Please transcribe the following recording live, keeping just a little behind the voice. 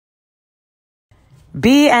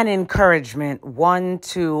Be an encouragement one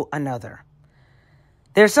to another.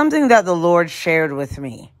 There's something that the Lord shared with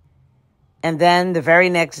me. And then the very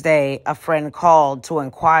next day, a friend called to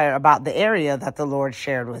inquire about the area that the Lord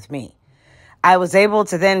shared with me. I was able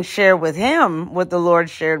to then share with him what the Lord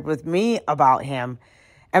shared with me about him.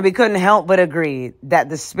 And we couldn't help but agree that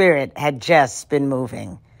the Spirit had just been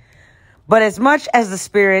moving. But as much as the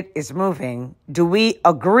Spirit is moving, do we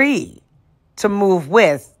agree to move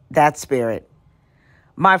with that Spirit?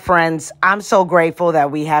 My friends, I'm so grateful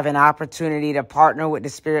that we have an opportunity to partner with the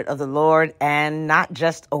Spirit of the Lord and not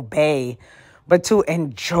just obey, but to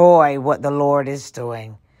enjoy what the Lord is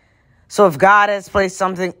doing. So if God has placed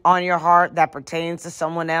something on your heart that pertains to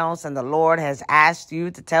someone else and the Lord has asked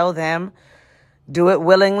you to tell them, do it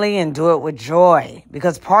willingly and do it with joy,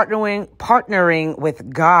 because partnering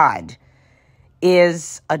with God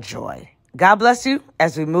is a joy. God bless you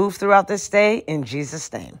as we move throughout this day in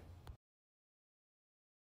Jesus' name.